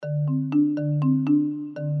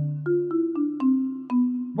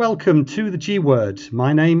Welcome to the G Word.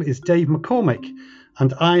 My name is Dave McCormick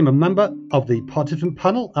and I'm a member of the participant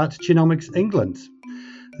panel at Genomics England.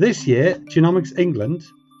 This year, Genomics England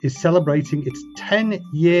is celebrating its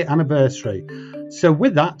 10-year anniversary. So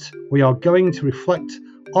with that, we are going to reflect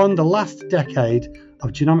on the last decade of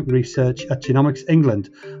genomic research at Genomics England,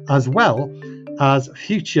 as well as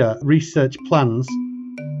future research plans.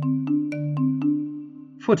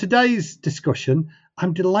 For today's discussion,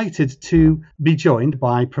 I'm delighted to be joined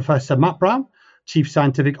by Professor Matt Brown, Chief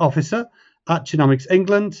Scientific Officer at Genomics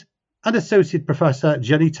England, and Associate Professor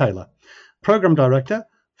Jenny Taylor, Programme Director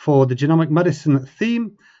for the Genomic Medicine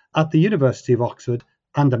theme at the University of Oxford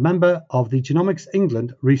and a member of the Genomics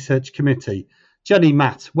England Research Committee. Jenny,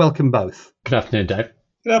 Matt, welcome both. Good afternoon, Dave.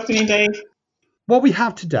 Good afternoon, Dave. What we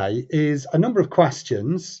have today is a number of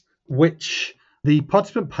questions which the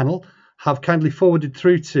participant panel have kindly forwarded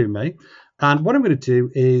through to me. And what I'm going to do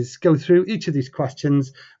is go through each of these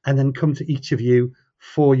questions and then come to each of you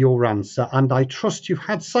for your answer. And I trust you've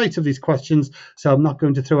had sight of these questions, so I'm not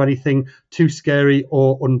going to throw anything too scary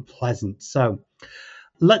or unpleasant. So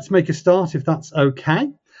let's make a start if that's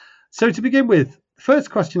okay. So to begin with, the first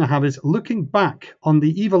question I have is looking back on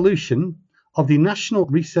the evolution of the National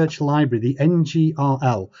Research Library, the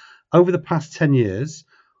NGRL, over the past 10 years,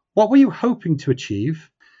 what were you hoping to achieve?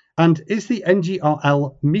 And is the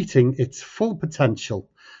NGRL meeting its full potential?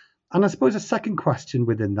 And I suppose a second question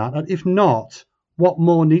within that, and if not, what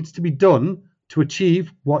more needs to be done to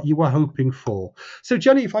achieve what you were hoping for? So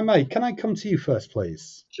Jenny, if I may, can I come to you first,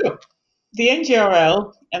 please? Sure. The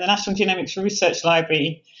NGRL and the National Genomics Research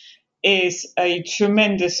Library is a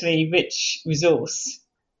tremendously rich resource.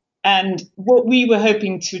 And what we were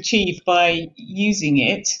hoping to achieve by using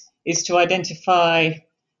it is to identify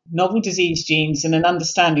novel disease genes and an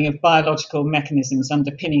understanding of biological mechanisms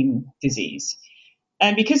underpinning disease.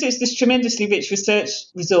 And because it's this tremendously rich research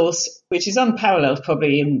resource, which is unparalleled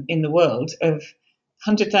probably in the world, of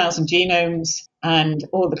 100,000 genomes and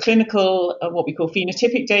all the clinical, what we call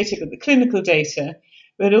phenotypic data, but the clinical data,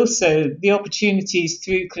 but also the opportunities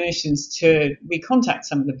through clinicians to recontact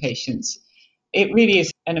some of the patients, it really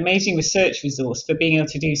is an amazing research resource for being able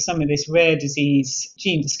to do some of this rare disease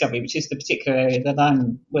gene discovery, which is the particular area that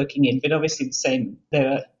I'm working in. But obviously the same,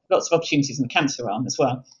 there are lots of opportunities in the cancer arm as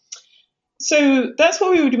well. So that's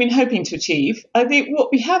what we would have been hoping to achieve. I think what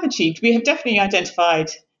we have achieved, we have definitely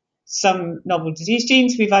identified some novel disease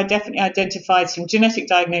genes. We've definitely identified some genetic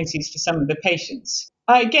diagnoses for some of the patients.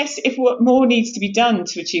 I guess if what more needs to be done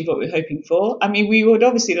to achieve what we're hoping for, I mean, we would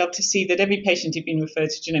obviously love to see that every patient who'd been referred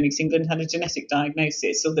to Genomics England had a genetic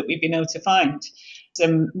diagnosis, so that we've been able to find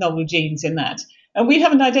some novel genes in that. And we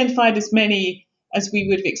haven't identified as many as we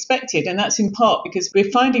would have expected, and that's in part because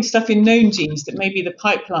we're finding stuff in known genes that maybe the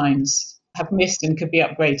pipelines have missed and could be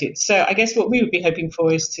upgraded. So I guess what we would be hoping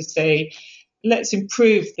for is to say, let's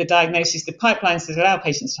improve the diagnosis, the pipelines that allow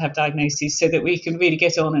patients to have diagnoses so that we can really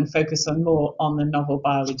get on and focus on more on the novel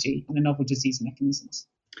biology and the novel disease mechanisms.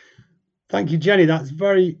 Thank you, Jenny. That's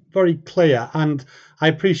very, very clear. And I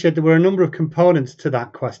appreciate there were a number of components to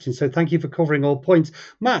that question. So thank you for covering all points.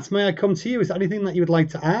 Matt, may I come to you? Is there anything that you would like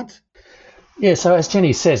to add? Yeah, so as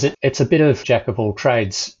Jenny says, it's a bit of jack of all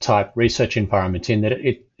trades type research environment in that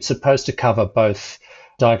it's supposed to cover both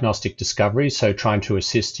diagnostic discovery, so trying to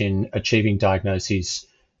assist in achieving diagnoses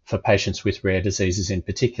for patients with rare diseases in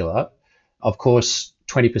particular. Of course,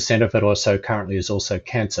 20% of it or so currently is also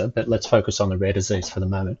cancer, but let's focus on the rare disease for the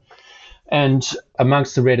moment. And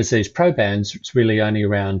amongst the rare disease probands, it's really only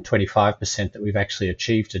around 25% that we've actually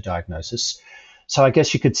achieved a diagnosis. So I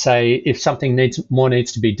guess you could say if something needs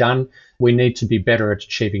to be done, we need to be better at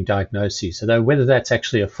achieving diagnoses. So whether that's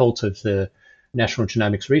actually a fault of the National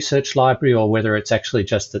Genomics Research Library or whether it's actually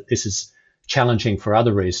just that this is challenging for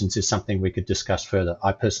other reasons is something we could discuss further.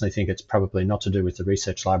 I personally think it's probably not to do with the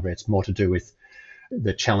research library. It's more to do with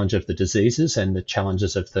the challenge of the diseases and the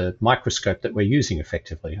challenges of the microscope that we're using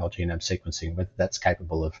effectively, whole genome sequencing, whether that's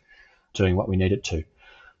capable of doing what we need it to.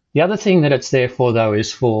 The other thing that it's there for, though,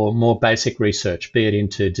 is for more basic research, be it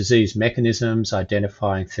into disease mechanisms,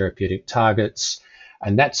 identifying therapeutic targets,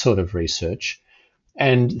 and that sort of research.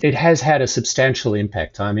 And it has had a substantial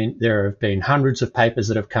impact. I mean, there have been hundreds of papers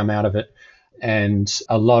that have come out of it and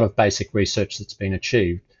a lot of basic research that's been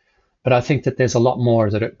achieved. But I think that there's a lot more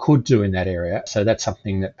that it could do in that area. So that's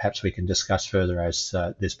something that perhaps we can discuss further as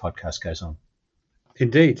this podcast goes on.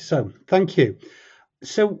 Indeed. So thank you.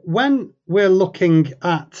 So when we're looking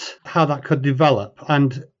at how that could develop,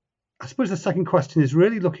 and I suppose the second question is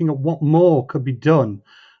really looking at what more could be done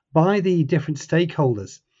by the different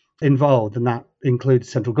stakeholders involved, and that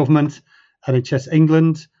includes central government, NHS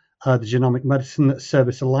England, the Genomic Medicine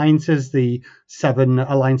Service Alliances, the 7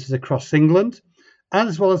 alliances across England,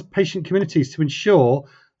 as well as patient communities to ensure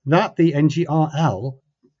that the NGRL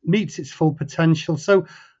meets its full potential. So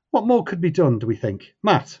what more could be done, do we think?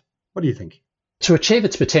 Matt, what do you think? To achieve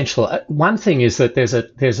its potential, one thing is that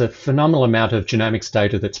there's a phenomenal amount of genomics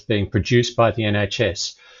data that's being produced by the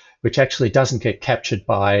NHS, which actually doesn't get captured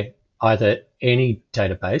by either any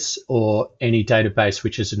database or any database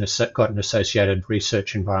which has got an associated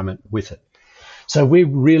research environment with it. So we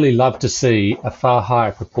really love to see a far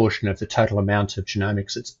higher proportion of the total amount of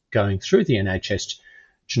genomics that's going through the NHS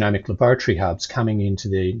genomic laboratory hubs coming into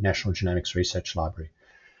the National Genomics Research Library.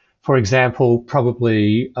 For example,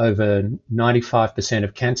 probably over 95%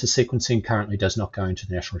 of cancer sequencing currently does not go into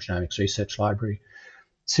the National Genomics Research Library.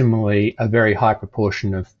 Similarly, a very high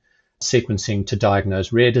proportion of sequencing to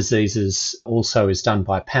diagnose rare diseases also is done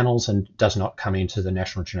by panels and does not come into the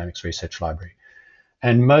National Genomics Research Library.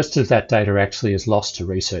 And most of that data actually is lost to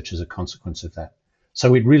research as a consequence of that. So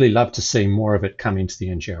we'd really love to see more of it come into the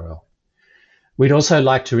NGRL. We'd also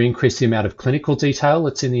like to increase the amount of clinical detail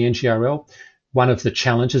that's in the NGRL. One of the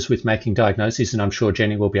challenges with making diagnoses, and I'm sure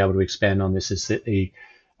Jenny will be able to expand on this, is that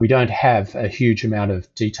we don't have a huge amount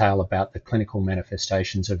of detail about the clinical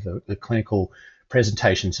manifestations of the clinical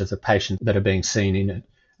presentations of the patient that are being seen in it.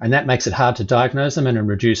 And that makes it hard to diagnose them and it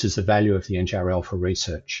reduces the value of the NGRL for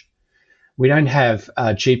research. We don't have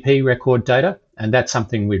GP record data, and that's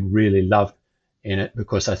something we'd really love in it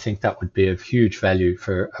because I think that would be of huge value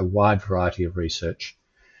for a wide variety of research.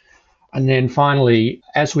 And then finally,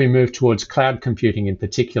 as we move towards cloud computing in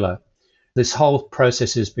particular, this whole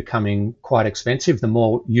process is becoming quite expensive. The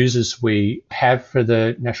more users we have for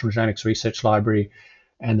the National Genomics Research Library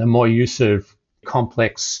and the more use of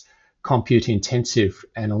complex, compute-intensive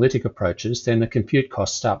analytic approaches, then the compute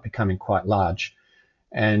costs start becoming quite large.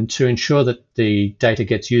 And to ensure that the data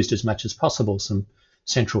gets used as much as possible, some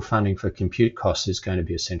central funding for compute costs is going to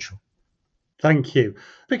be essential. Thank you.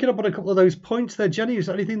 Picking up on a couple of those points there, Jenny, is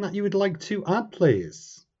there anything that you would like to add,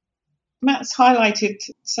 please? Matt's highlighted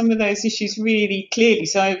some of those issues really clearly,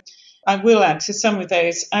 so I will add to some of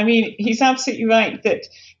those. I mean, he's absolutely right that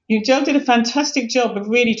Joe did a fantastic job of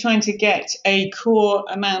really trying to get a core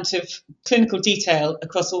amount of clinical detail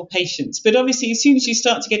across all patients. But obviously, as soon as you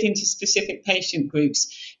start to get into specific patient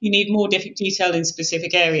groups, you need more detail in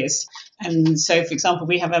specific areas. And so, for example,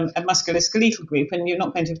 we have a musculoskeletal group, and you're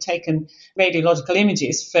not going to have taken radiological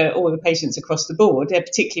images for all the patients across the board. They're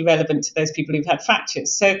particularly relevant to those people who've had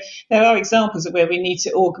fractures. So there are examples of where we need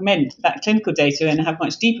to augment that clinical data and have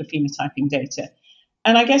much deeper phenotyping data.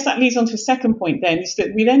 And I guess that leads on to a second point then, is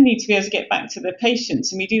that we then need to be able to get back to the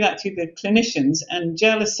patients, and we do that through the clinicians. And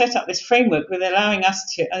GEL has set up this framework with allowing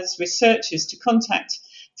us to, as researchers, to contact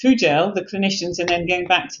through GEL the clinicians and then going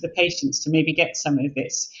back to the patients to maybe get some of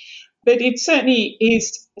this. But it certainly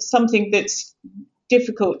is something that's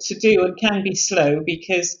difficult to do and can be slow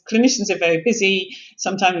because clinicians are very busy.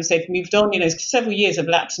 Sometimes they've moved on. Several years have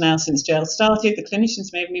lapsed now since GEL started. The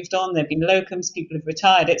clinicians may have moved on. There have been locums, people have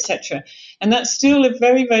retired, etc. And that's still a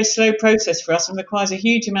very, very slow process for us and requires a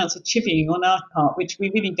huge amount of chivying on our part, which we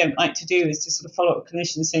really don't like to do, is to sort of follow up with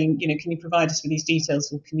clinicians saying, can you provide us with these details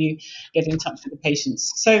or can you get in touch with the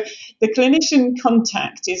patients? So the clinician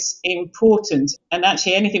contact is important, and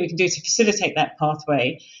actually anything we can do to facilitate that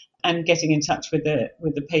pathway and getting in touch with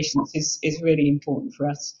the patients is really important for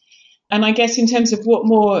us. And I guess in terms of what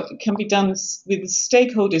more can be done with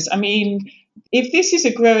stakeholders, I mean, if this is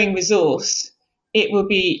a growing resource, it will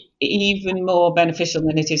be even more beneficial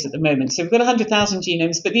than it is at the moment. So we've got 100,000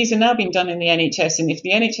 genomes, but these are now being done in the NHS. And if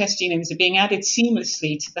the NHS genomes are being added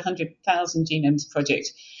seamlessly to the 100,000 genomes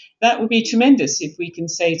project, that would be tremendous if we can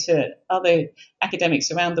say to other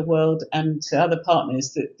academics around the world and to other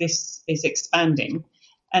partners that this is expanding.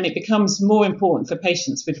 And it becomes more important for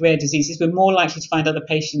patients with rare diseases. We're more likely to find other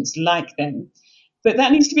patients like them. But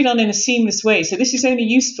that needs to be done in a seamless way. So this is only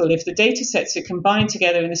useful if the data sets are combined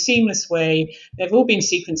together in a seamless way. They've all been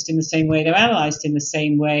sequenced in the same way. They're analysed in the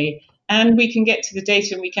same way. And we can get to the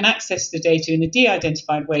data and we can access the data in a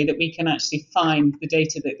de-identified way that we can actually find the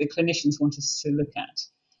data that the clinicians want us to look at.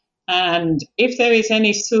 And if there is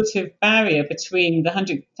any sort of barrier between the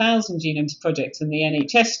 100,000 genomes project and the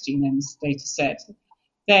NHS genomes data set,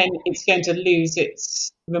 then it's going to lose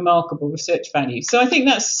its remarkable research value. So I think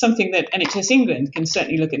that's something that NHS England can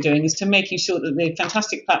certainly look at doing, is to making sure that the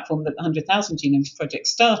fantastic platform that the 100,000 Genomes Project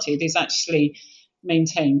started is actually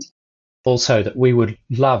maintained. Also, that we would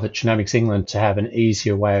love at Genomics England to have an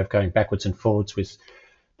easier way of going backwards and forwards with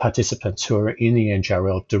participants who are in the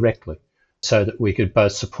NGRL directly, so that we could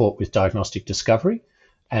both support with diagnostic discovery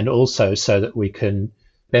and also so that we can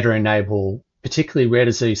better enable particularly rare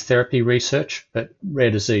disease therapy research, but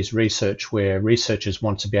rare disease research where researchers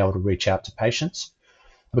want to be able to reach out to patients,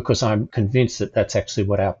 because I'm convinced that that's actually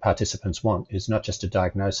what our participants want, is not just a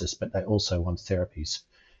diagnosis, but they also want therapies.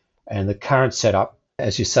 And the current setup,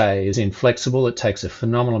 as you say, is inflexible. It takes a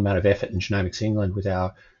phenomenal amount of effort in Genomics England with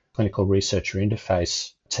our clinical researcher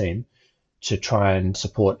interface team to try and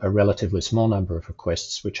support a relatively small number of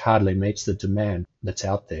requests, which hardly meets the demand that's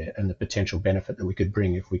out there and the potential benefit that we could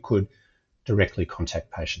bring if we could directly contact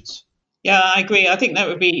patients. Yeah, I agree. I think that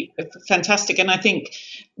would be fantastic. And I think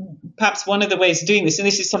perhaps one of the ways of doing this, and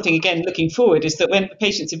this is something, again, looking forward, is that when the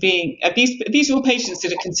patients are being, these are all patients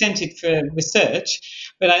that are consented for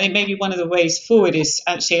research, but I think maybe one of the ways forward is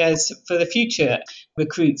actually, as for the future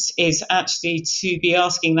recruits, is actually to be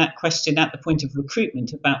asking that question at the point of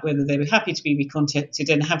recruitment about whether they were happy to be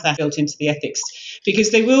recontacted and have that built into the ethics.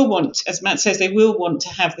 Because they will want, as Matt says, they will want to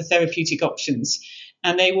have the therapeutic options.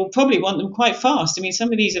 And they will probably want them quite fast. I mean,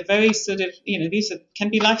 some of these are very sort of, can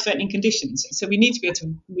be life-threatening conditions. So we need to be able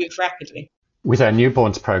to move rapidly. With our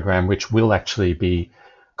newborns program, which will actually be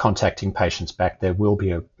contacting patients back, there will be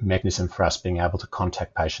a mechanism for us being able to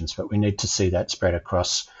contact patients, but we need to see that spread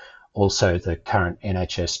across also the current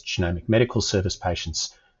NHS genomic medical service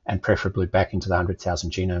patients and preferably back into the 100,000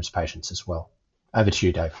 genomes patients as well. Over to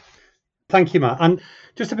you, Dave. Thank you, Matt. And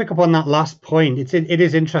just to pick up on that last point, it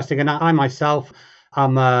is interesting. And I myself,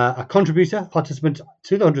 I'm a contributor, participant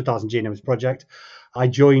to the 100,000 Genomes Project. I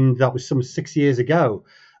joined, that was some 6 years ago.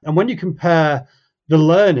 And when you compare the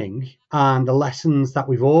learning and the lessons that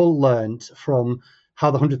we've all learned from how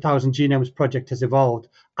the 100,000 Genomes Project has evolved,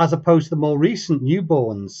 as opposed to the more recent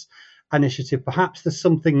newborns initiative, perhaps there's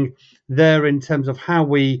something there in terms of how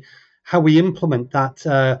we implement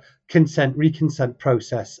that consent, reconsent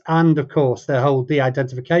process. And of course, the whole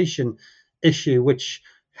de-identification issue, which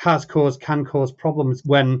can cause problems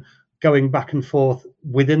when going back and forth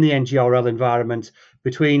within the NGRL environment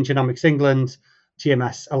between Genomics England,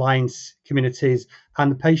 GMS Alliance communities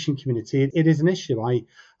and the patient community. It is an issue. I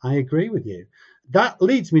agree with you. That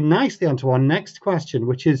leads me nicely onto our next question,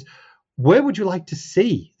 which is, where would you like to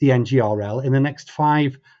see the NGRL in the next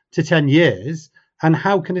 5 to 10 years, and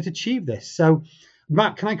how can it achieve this? So,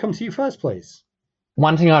 Matt, can I come to you first, please?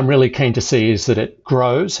 One thing I'm really keen to see is that it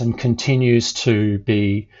grows and continues to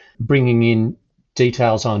be bringing in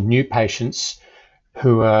details on new patients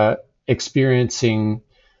who are experiencing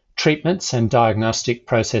treatments and diagnostic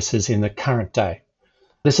processes in the current day.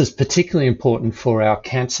 This is particularly important for our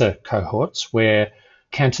cancer cohorts, where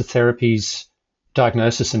cancer therapies,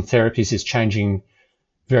 diagnosis and therapies is changing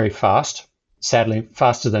very fast. Sadly,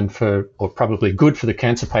 faster than or probably good for the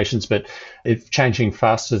cancer patients, but it's changing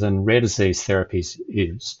faster than rare disease therapies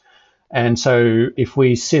is. And so if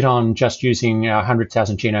we sit on just using our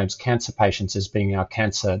 100,000 genomes cancer patients as being our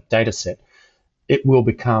cancer data set, it will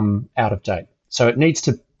become out of date. So it needs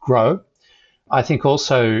to grow. I think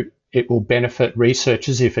also it will benefit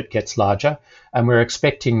researchers if it gets larger. And we're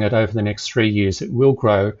expecting that over the next 3 years, it will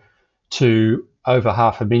grow to over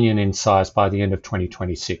 500,000 in size by the end of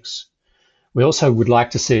 2026. We also would like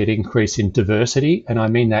to see it increase in diversity, and I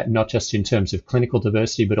mean that not just in terms of clinical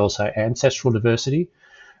diversity, but also ancestral diversity.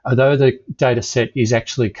 Although the data set is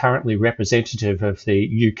actually currently representative of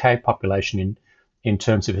the UK population in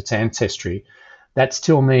terms of its ancestry, that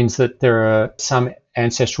still means that there are some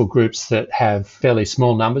ancestral groups that have fairly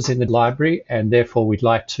small numbers in the library, and therefore we'd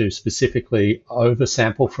like to specifically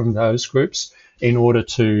oversample from those groups in order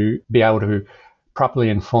to be able to properly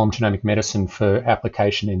inform genomic medicine for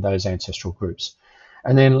application in those ancestral groups.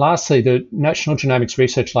 And then lastly, the National Genomics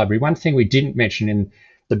Research Library, one thing we didn't mention in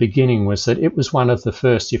the beginning was that it was one of the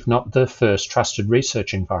first, if not the first, trusted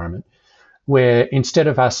research environment, where instead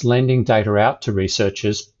of us lending data out to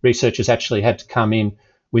researchers actually had to come in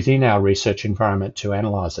within our research environment to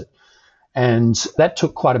analyse it. And that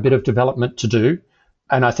took quite a bit of development to do.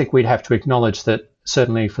 And I think we'd have to acknowledge that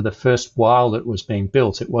certainly for the first while it was being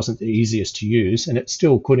built, it wasn't the easiest to use, and it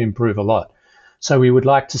still could improve a lot. So we would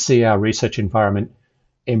like to see our research environment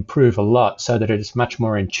improve a lot so that it is much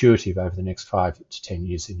more intuitive over the next 5 to 10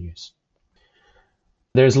 years in use.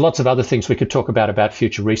 There's lots of other things we could talk about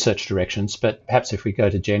future research directions, but perhaps if we go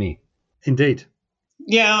to Jenny. Indeed.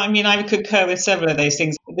 Yeah, I mean, I would concur with several of those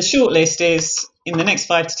things. The short list is, in the next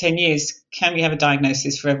 5 to 10 years, can we have a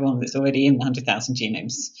diagnosis for everyone that's already in the 100,000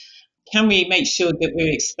 genomes? Can we make sure that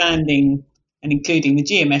we're expanding and including the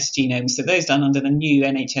GMS genomes, so those done under the new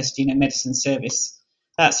NHS Genome Medicine Service?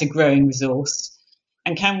 That's a growing resource.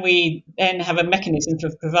 And can we then have a mechanism for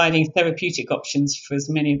providing therapeutic options for as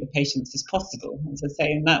many of the patients as possible? As I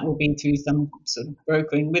say, and that will be through some sort of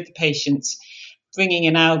brokering with the patients, bringing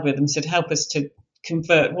in algorithms that help us to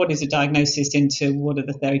convert what is a diagnosis into what are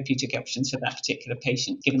the therapeutic options for that particular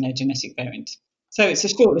patient, given their genetic variant. So it's a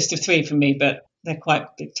short list of 3 for me, but they're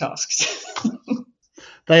quite big tasks.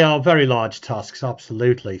 They are very large tasks,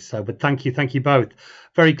 absolutely. So, but thank you both.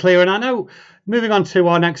 Very clear. And I know, moving on to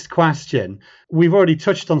our next question, we've already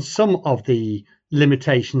touched on some of the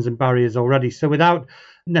limitations and barriers already. So without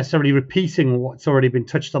necessarily repeating what's already been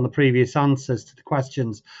touched on the previous answers to the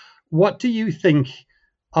questions, what do you think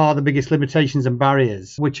are the biggest limitations and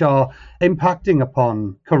barriers which are impacting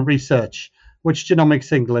upon current research, which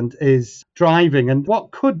Genomics England is driving, and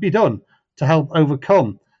what could be done to help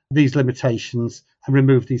overcome these limitations and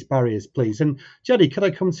remove these barriers, please? And Jenny, could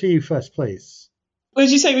I come to you first, please? Well,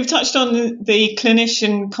 as you say, we've touched on the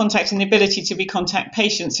clinician contact and the ability to recontact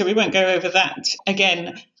patients, so we won't go over that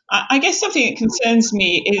again. I guess something that concerns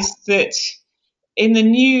me is that in the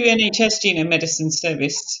new NHS Genome Medicine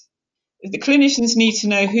Service, the clinicians need to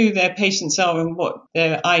know who their patients are and what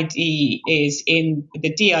their ID is in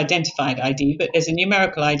the de-identified ID, but there's a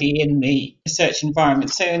numerical ID in the research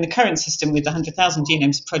environment. So in the current system with the 100,000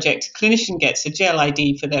 Genomes Project, a clinician gets a GEL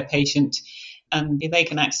ID for their patient and they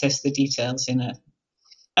can access the details in it.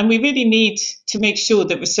 And we really need to make sure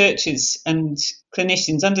that researchers and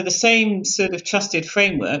clinicians under the same sort of trusted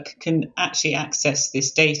framework can actually access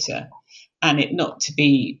this data, and it not to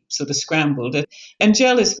be sort of scrambled. And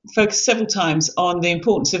GEL has focused several times on the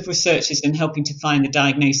importance of researchers in helping to find the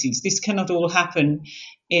diagnoses. This cannot all happen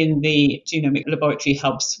in the genomic laboratory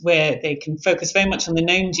hubs where they can focus very much on the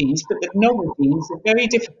known genes, but the novel genes are very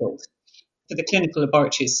difficult for the clinical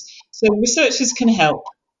laboratories. So researchers can help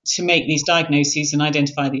to make these diagnoses and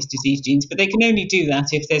identify these disease genes, but they can only do that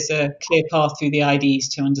if there's a clear path through the IDs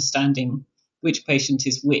to understanding which patient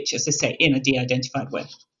is which, as I say, in a de-identified way.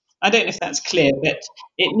 I don't know if that's clear, but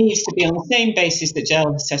it needs to be on the same basis that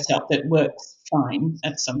GEL has set up that works fine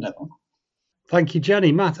at some level. Thank you,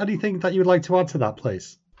 Jenny. Matt, anything that you would like to add to that,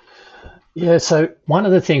 please? Yeah, so one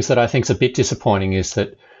of the things that I think is a bit disappointing is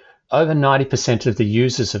that over 90% of the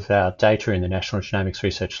users of our data in the National Genomics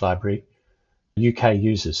Research Library are UK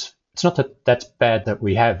users. It's not that that's bad that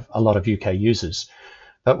we have a lot of UK users,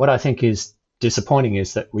 but what I think is disappointing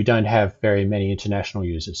is that we don't have very many international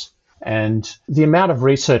users. And the amount of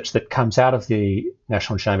research that comes out of the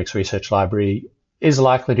National Genomics Research Library is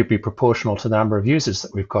likely to be proportional to the number of users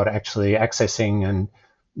that we've got actually accessing and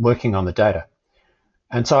working on the data.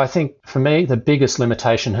 And so I think for me, the biggest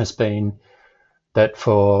limitation has been that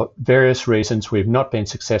for various reasons, we've not been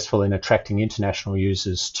successful in attracting international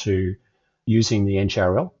users to using the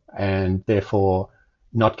NGRL and therefore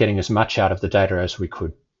not getting as much out of the data as we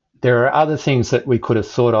could. There are other things that we could have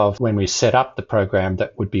thought of when we set up the program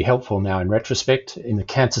that would be helpful now in retrospect. In the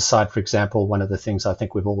cancer side, for example, one of the things I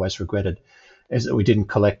think we've always regretted is that we didn't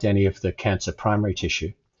collect any of the cancer primary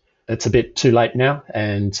tissue. It's a bit too late now,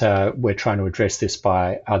 and we're trying to address this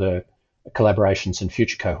by other collaborations and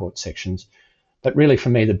future cohort sections. But really, for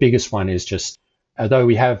me, the biggest one is just, although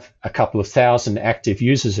we have a couple of thousand active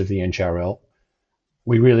users of the NGRL,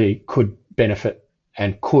 we really could benefit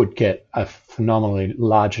and could get a phenomenally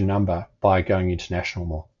larger number by going international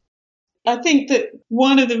more. I think that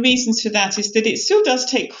one of the reasons for that is that it still does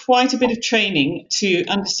take quite a bit of training to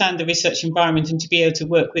understand the research environment and to be able to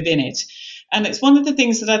work within it. And it's one of the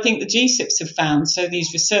things that I think the GSIPs have found, so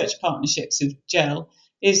these research partnerships of GEL,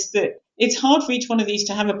 is that it's hard for each one of these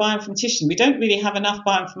to have a bioinformatician. We don't really have enough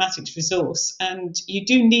bioinformatics resource, and you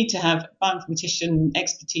do need to have bioinformatician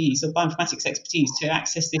expertise or bioinformatics expertise to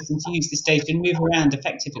access this and to use this data and move around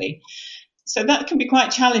effectively. So that can be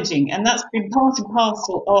quite challenging, and that's been part and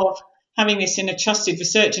parcel of having this in a trusted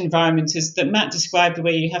research environment, as that Matt described, the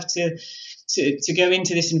way you have to go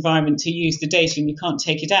into this environment to use the data and you can't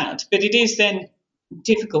take it out. But it is then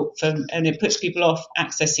difficult and it puts people off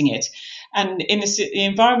accessing it. And in the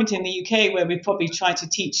environment in the UK, where we probably try to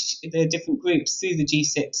teach the different groups through the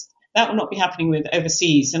GSIPs, that will not be happening with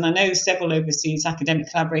overseas. And I know several overseas academic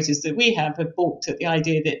collaborators that we have balked at the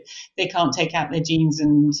idea that they can't take out their genes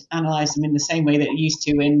and analyse them in the same way that they used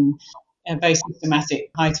to in very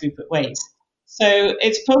systematic, high throughput ways. So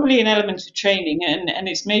it's probably an element of training, and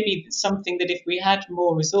it's maybe something that if we had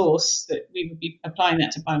more resource, that we would be applying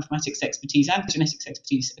that to bioinformatics expertise and genetics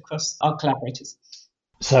expertise across our collaborators.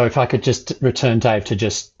 So if I could just return, Dave, to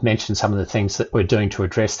just mention some of the things that we're doing to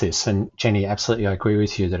address this. And Jenny, absolutely, I agree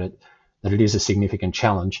with you that it is a significant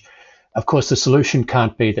challenge. Of course, the solution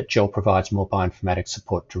can't be that GEL provides more bioinformatics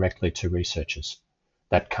support directly to researchers.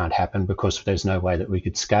 That can't happen because there's no way that we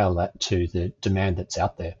could scale that to the demand that's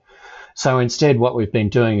out there. So instead, what we've been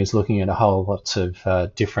doing is looking at a whole lot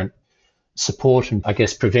of different support and, I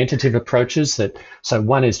guess, preventative approaches. So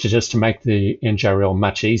one is to make the NGRL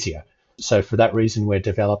much easier. So for that reason, we're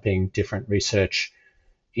developing different research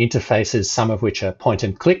interfaces, some of which are point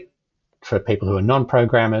and click for people who are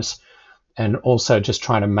non-programmers, and also just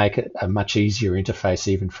trying to make it a much easier interface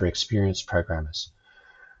even for experienced programmers.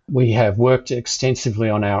 We have worked extensively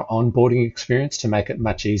on our onboarding experience to make it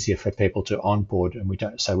much easier for people to onboard, and we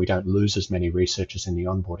don't lose as many researchers in the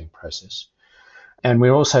onboarding process. And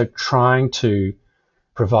we're also trying to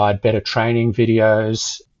provide better training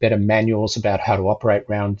videos, better manuals about how to operate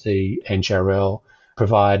around the NGRL,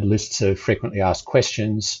 provide lists of frequently asked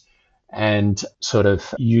questions, and sort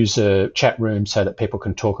of use a chat room so that people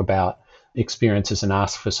can talk about experiences and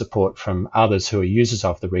ask for support from others who are users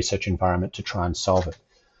of the research environment to try and solve it.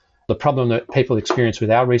 The problem that people experience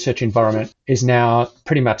with our research environment is now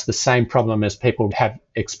pretty much the same problem as people have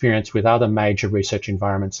experienced with other major research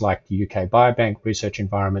environments like the UK Biobank research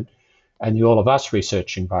environment and the All of Us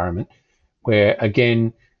research environment, where,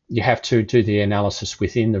 again, you have to do the analysis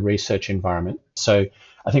within the research environment. So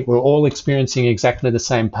I think we're all experiencing exactly the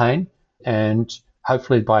same pain, and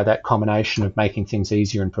hopefully by that combination of making things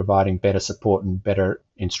easier and providing better support and better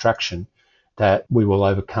instruction, that we will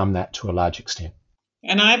overcome that to a large extent.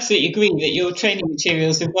 And I absolutely agree that your training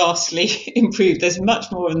materials have vastly improved. There's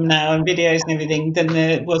much more of them now, and videos and everything, than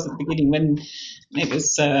there was at the beginning when it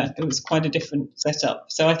was quite a different setup.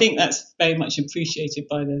 So I think that's very much appreciated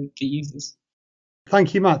by the users.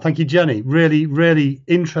 Thank you, Matt. Thank you, Jenny. Really, really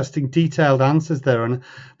interesting, detailed answers there. And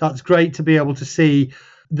that's great to be able to see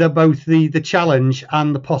both the challenge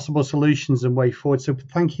and the possible solutions and way forward. So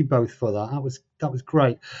thank you both for that. That was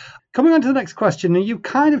great. Coming on to the next question, and you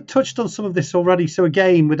kind of touched on some of this already. So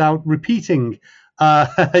again, without repeating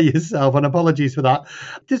yourself, and apologies for that,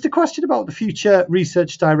 there's the question about the future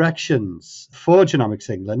research directions for Genomics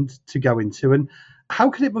England to go into, and how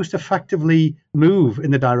can it most effectively move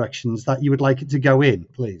in the directions that you would like it to go in,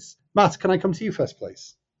 please? Matt, can I come to you first,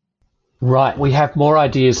 please? Right. We have more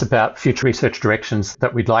ideas about future research directions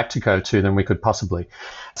that we'd like to go to than we could possibly.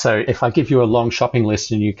 So if I give you a long shopping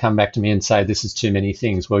list and you come back to me and say this is too many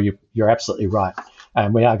things, well, you're absolutely right.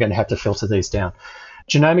 And we are going to have to filter these down.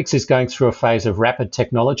 Genomics is going through a phase of rapid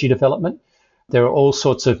technology development. There are all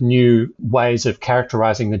sorts of new ways of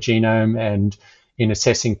characterizing the genome and in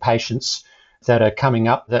assessing patients that are coming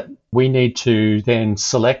up that we need to then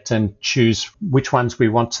select and choose which ones we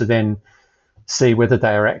want to then see whether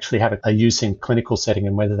they are actually have a use in clinical setting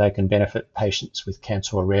and whether they can benefit patients with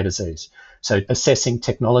cancer or rare disease. So assessing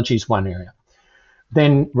technology is one area.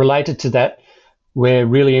 Then related to that, we're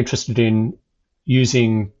really interested in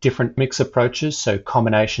using different mix approaches, so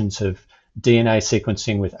combinations of DNA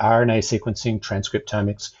sequencing with RNA sequencing,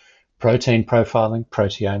 transcriptomics, protein profiling,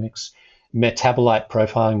 proteomics, metabolite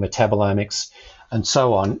profiling, metabolomics, and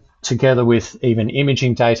so on, together with even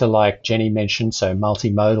imaging data like Jenny mentioned, so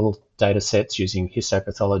multimodal data sets using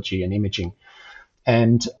histopathology and imaging,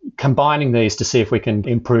 and combining these to see if we can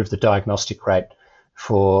improve the diagnostic rate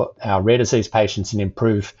for our rare disease patients and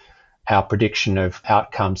improve our prediction of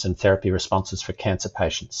outcomes and therapy responses for cancer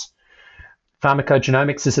patients.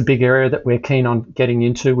 Pharmacogenomics is a big area that we're keen on getting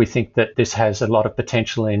into. We think that this has a lot of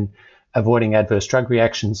potential in avoiding adverse drug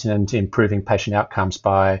reactions and improving patient outcomes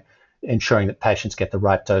by ensuring that patients get the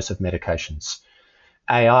right dose of medications.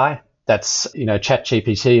 AI, that's,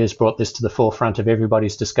 ChatGPT has brought this to the forefront of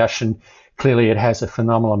everybody's discussion. Clearly, it has a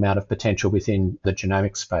phenomenal amount of potential within the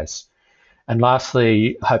genomic space. And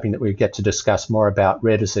lastly, hoping that we get to discuss more about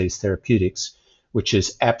rare disease therapeutics, which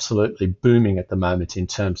is absolutely booming at the moment in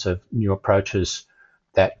terms of new approaches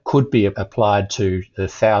that could be applied to the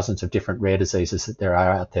thousands of different rare diseases that there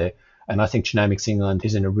are out there. And I think Genomics England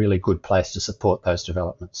is in a really good place to support those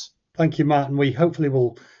developments. Thank you, Matt. And we hopefully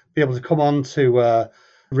will be able to come on to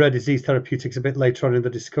rare disease therapeutics a bit later on in the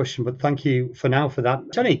discussion. But thank you for now for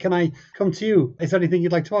that. Jenny, can I come to you? Is there anything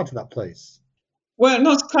you'd like to add to that, please? Well,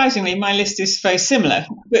 not surprisingly, my list is very similar.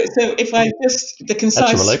 But so if I just the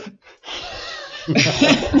concise, that's a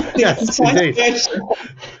relief. Yes, indeed.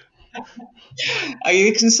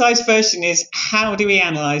 The concise version is, how do we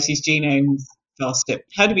analyse these genomes faster?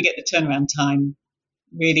 How do we get the turnaround time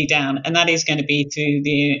really down? And that is going to be through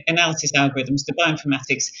the analysis algorithms, the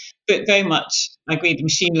bioinformatics, but very much, I agree, the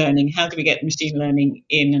machine learning. How do we get machine learning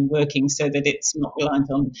in and working so that it's not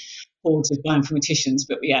reliant on hordes of bioinformaticians,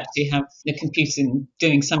 but we actually have the computing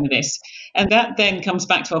doing some of this? And that then comes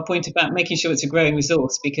back to our point about making sure it's a growing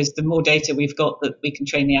resource, because the more data we've got that we can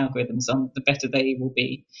train the algorithms on, the better they will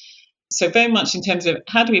be. So very much in terms of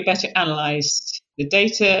how do we better analyze the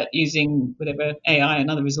data using whatever AI and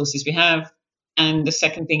other resources we have. And the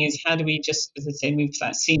second thing is, how do we just, as I say, move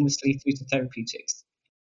that seamlessly through to therapeutics?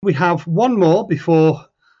 We have one more before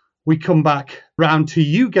we come back round to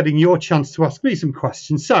you getting your chance to ask me some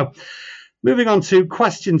questions. So moving on to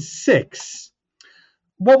question 6.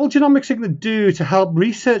 What will Genomics England do to help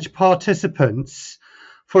research participants,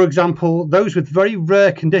 for example, those with very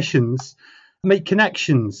rare conditions, make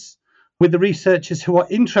connections with the researchers who are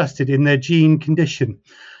interested in their gene condition?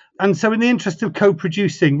 And so in the interest of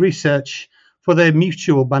co-producing research for their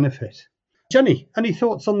mutual benefit. Jenny, any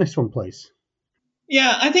thoughts on this one, please?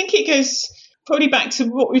 Yeah, I think it goes probably back to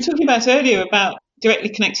what we were talking about earlier about directly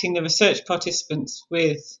connecting the research participants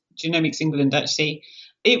with Genomics England, actually.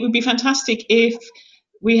 It would be fantastic if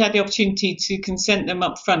we had the opportunity to consent them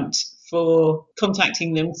up front for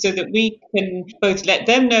contacting them so that we can both let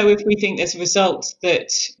them know if we think there's a result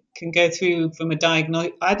that can go through from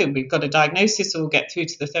either we've got a diagnosis or get through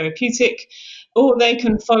to the therapeutic, or they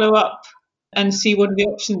can follow up and see what are the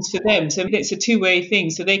options for them. So it's a two-way thing,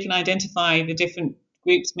 so they can identify the different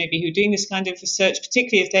groups maybe who are doing this kind of research,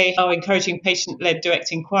 particularly if they are encouraging patient-led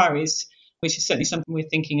direct inquiries, which is certainly something we're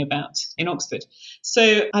thinking about in Oxford.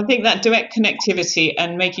 So I think that direct connectivity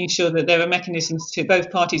and making sure that there are mechanisms to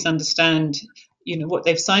both parties understand what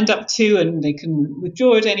they've signed up to, and they can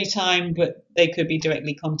withdraw at any time, but they could be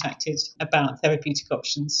directly contacted about therapeutic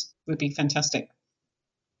options would be fantastic.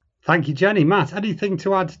 Thank you, Jenny. Matt, anything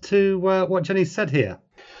to add to what Jenny said here?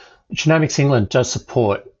 Genomics England does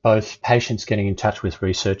support both patients getting in touch with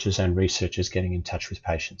researchers and researchers getting in touch with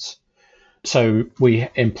patients. So we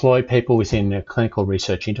employ people within a clinical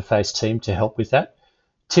research interface team to help with that.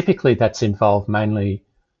 Typically, that's involved mainly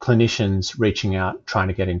clinicians reaching out, trying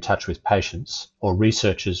to get in touch with patients, or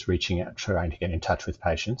researchers reaching out, trying to get in touch with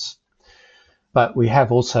patients. But we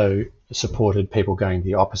have also supported people going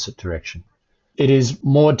the opposite direction. It is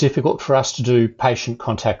more difficult for us to do patient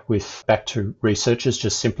contact back to researchers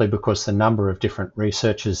just simply because the number of different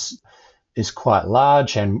researchers is quite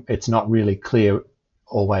large and it's not really clear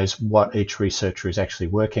always what each researcher is actually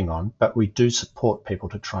working on, but we do support people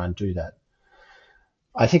to try and do that.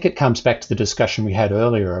 I think it comes back to the discussion we had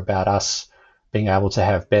earlier about us being able to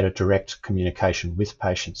have better direct communication with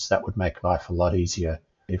patients. That would make life a lot easier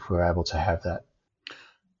if we're able to have that.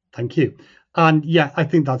 Thank you. And yeah, I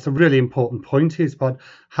think that's a really important point, is about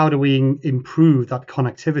how do we improve that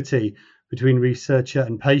connectivity between researcher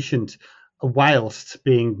and patient whilst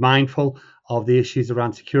being mindful of the issues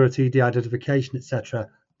around security, de-identification, etc.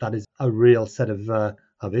 That is a real set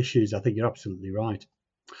of issues. I think you're absolutely right.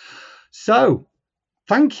 So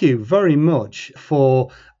thank you very much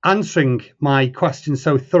for answering my questions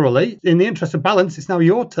so thoroughly. In the interest of balance, it's now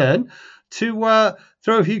your turn to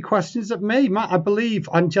throw a few questions at me. Matt, I believe,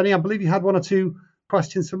 and Jenny, I believe you had 1 or 2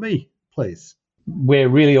 questions for me, please. We're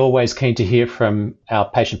really always keen to hear from our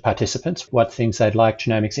patient participants what things they'd like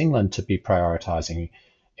Genomics England to be prioritising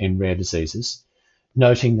in rare diseases,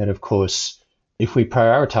 noting that, of course, if we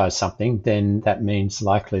prioritise something, then that means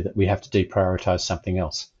likely that we have to deprioritise something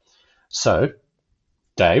else. So,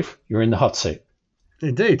 Dave, you're in the hot seat.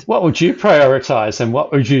 Indeed. What would you prioritise and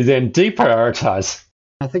what would you then deprioritise?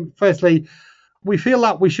 I think, firstly, we feel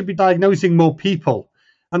that we should be diagnosing more people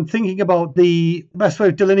and thinking about the best way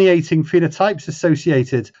of delineating phenotypes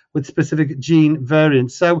associated with specific gene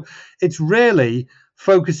variants. So it's really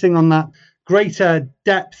focusing on that greater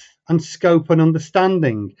depth and scope and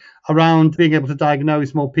understanding around being able to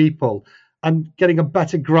diagnose more people and getting a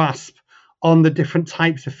better grasp on the different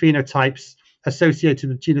types of phenotypes associated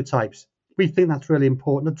with genotypes. We think that's really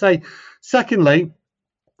important. I'd say, secondly,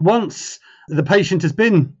 once the patient has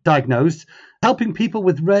been diagnosed, helping people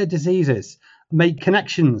with rare diseases make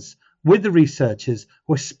connections with the researchers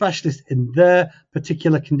who are specialists in their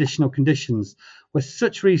particular condition or conditions, where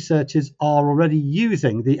such researchers are already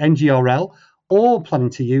using the NGRL or planning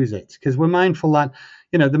to use it, because we're mindful that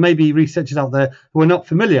there may be researchers out there who are not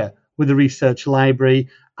familiar with the research library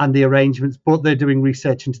and the arrangements, but they're doing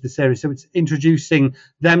research into this area. So it's introducing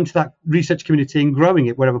them to that research community and growing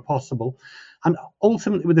it wherever possible. And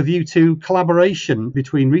ultimately with a view to collaboration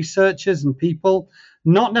between researchers and people,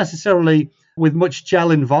 not necessarily with much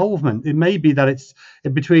gel involvement. It may be that it's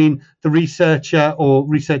between the researcher or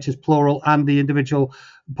researchers plural and the individual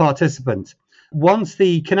participant. Once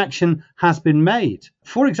the connection has been made,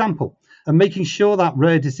 for example, and making sure that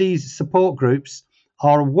rare disease support groups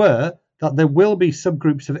are aware that there will be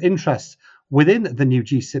subgroups of interest within the new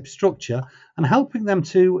GSIP structure and helping them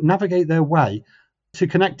to navigate their way to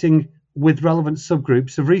connecting with relevant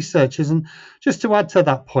subgroups of researchers. And just to add to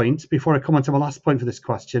that point, before I come on to my last point for this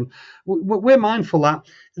question, we're mindful that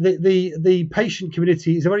the patient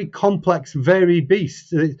community is a very complex, varied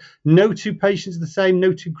beast. No 2 patients are the same,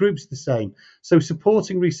 no 2 groups are the same. So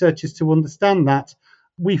supporting researchers to understand that,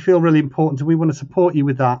 we feel really important, and we want to support you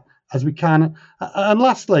with that as we can. And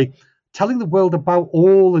lastly, telling the world about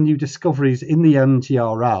all the new discoveries in the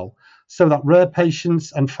MGRL so that rare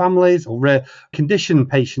patients and families, or rare condition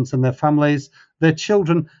patients and their families, their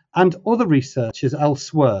children, and other researchers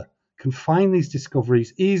elsewhere can find these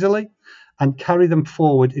discoveries easily and carry them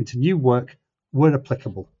forward into new work where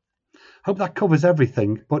applicable. Hope that covers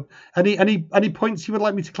everything. But any points you would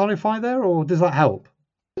like me to clarify there, or does that help?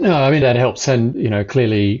 No, I mean, that helps. And,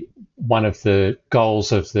 clearly one of the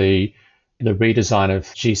goals of the redesign of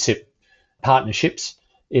GSIP partnerships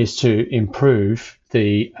is to improve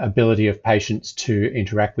the ability of patients to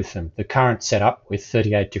interact with them. The current setup with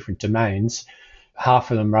 38 different domains,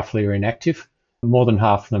 half of them roughly are inactive. More than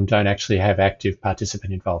half of them don't actually have active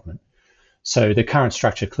participant involvement. So the current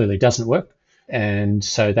structure clearly doesn't work. And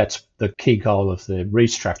so that's the key goal of the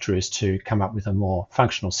restructure, is to come up with a more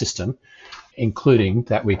functional system, including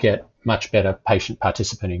that we get much better patient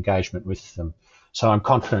participant engagement with them. So I'm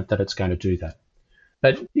confident that it's going to do that.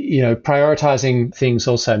 But, prioritizing things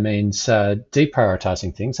also means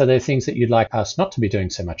deprioritizing things. Are there things that you'd like us not to be doing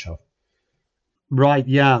so much of? Right,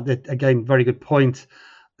 yeah, again, very good point.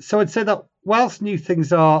 So I'd say that whilst new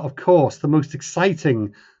things are, of course, the most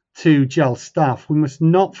exciting to GEL staff, we must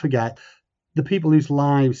not forget the people whose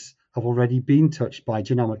lives have already been touched by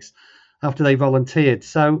genomics after they volunteered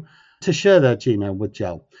to share their genome with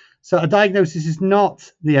GEL. So a diagnosis is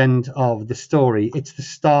not the end of the story, it's the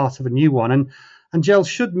start of a new one. And GEL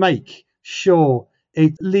should make sure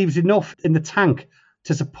it leaves enough in the tank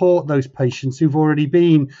to support those patients who've already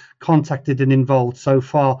been contacted and involved so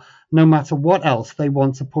far, no matter what else they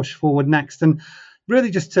want to push forward next. And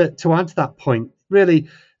really, just to add to that point, really,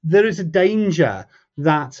 there is a danger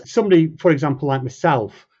that somebody, for example, like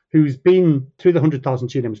myself, who's been through the 100,000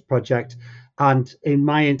 Genomes project, and in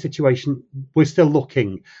my situation, we're still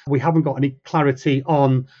looking. We haven't got any clarity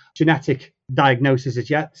on genetic diagnosis as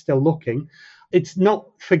yet, still looking. It's not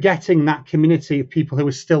forgetting that community of people who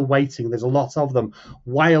are still waiting. There's a lot of them,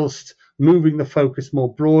 whilst moving the focus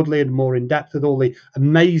more broadly and more in depth with all the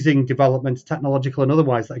amazing developments, technological and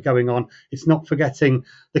otherwise, that are going on. It's not forgetting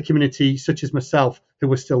the community such as myself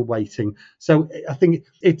who are still waiting. So I think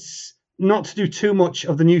it's not to do too much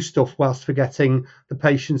of the new stuff whilst forgetting the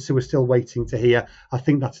patients who are still waiting to hear. I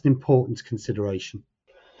think that's an important consideration.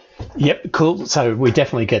 Yep, cool. So we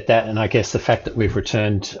definitely get that. And I guess the fact that we've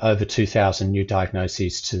returned over 2,000 new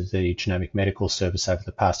diagnoses to the Genomic Medical Service over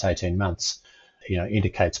the past 18 months,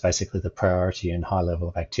 indicates basically the priority and high level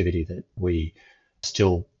of activity that we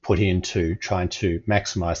still put into trying to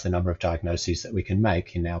maximise the number of diagnoses that we can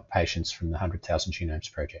make in our patients from the 100,000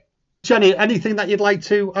 Genomes project. Jenny, anything that you'd like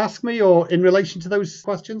to ask me or in relation to those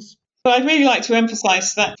questions? Well, I'd really like to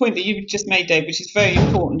emphasise that point that you just made, Dave, which is very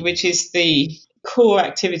important, which is the core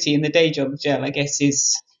activity in the day job of GEL, I guess,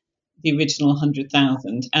 is the original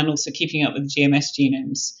 100,000 and also keeping up with the GMS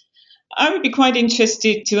genomes. I would be quite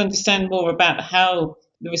interested to understand more about how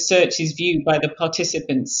the research is viewed by the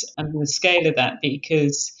participants and the scale of that,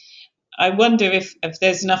 because I wonder if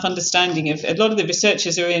there's enough understanding of a lot of the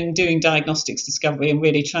researchers are in doing diagnostics discovery and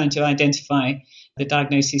really trying to identify the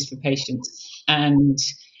diagnoses for patients, and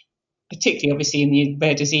particularly obviously in the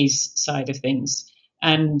rare disease side of things.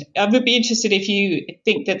 And I would be interested if you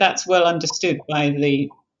think that that's well understood by the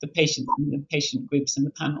patients and the patient groups and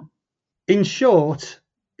the panel. In short,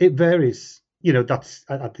 it varies. That's,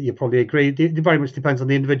 I think you probably agree. It very much depends on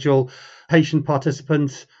the individual patient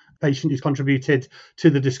participant, patient who's contributed to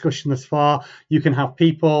the discussion thus far. You can have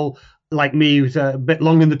people like me, who's a bit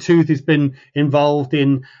long in the tooth, who's been involved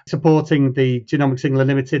in supporting the Genomics England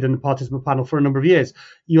Limited and the participant panel for a number of years.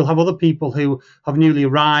 You'll have other people who have newly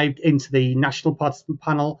arrived into the national participant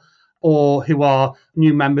panel, or who are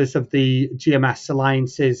new members of the GMS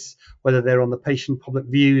alliances, whether they're on the patient public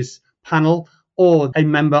views panel or a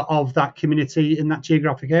member of that community in that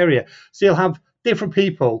geographic area. So you'll have different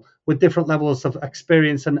people with different levels of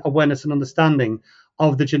experience and awareness and understanding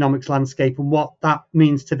of the genomics landscape and what that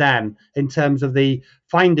means to them in terms of the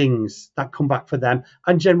findings that come back for them,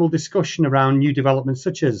 and general discussion around new developments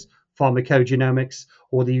such as pharmacogenomics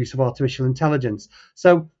or the use of artificial intelligence.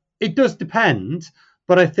 So it does depend,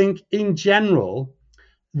 but I think in general,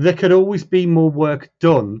 there could always be more work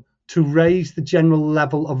done to raise the general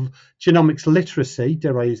level of genomics literacy,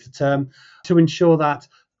 dare I use the term, to ensure that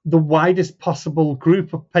the widest possible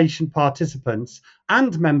group of patient participants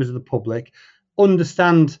and members of the public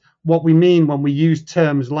understand what we mean when we use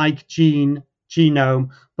terms like gene, genome,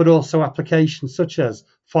 but also applications such as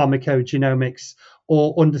pharmacogenomics,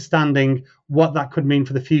 or understanding what that could mean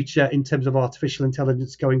for the future in terms of artificial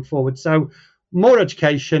intelligence going forward. So more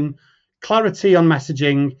education, clarity on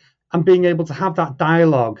messaging, and being able to have that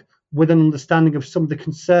dialogue with an understanding of some of the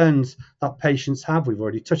concerns that patients have. We've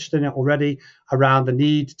already touched on it already around the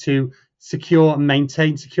need to secure and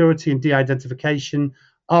maintain security and de-identification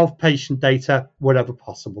of patient data wherever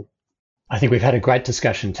possible. I think we've had a great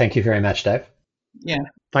discussion. Thank you very much, Dave. Yeah.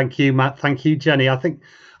 Thank you, Matt. Thank you, Jenny. I think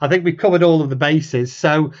we've covered all of the bases.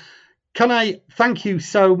 So can I thank you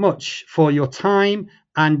so much for your time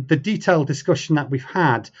and the detailed discussion that we've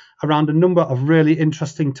had around a number of really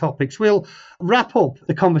interesting topics. We'll wrap up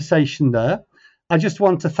the conversation there. I just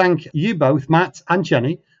want to thank you both, Matt and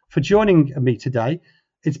Jenny, for joining me today.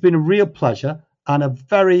 It's been a real pleasure and a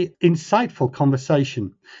very insightful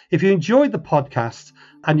conversation. If you enjoyed the podcast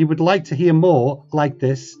and you would like to hear more like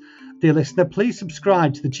this, dear listener, please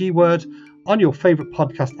subscribe to the G Word on your favourite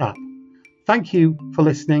podcast app. Thank you for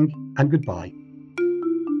listening, and goodbye.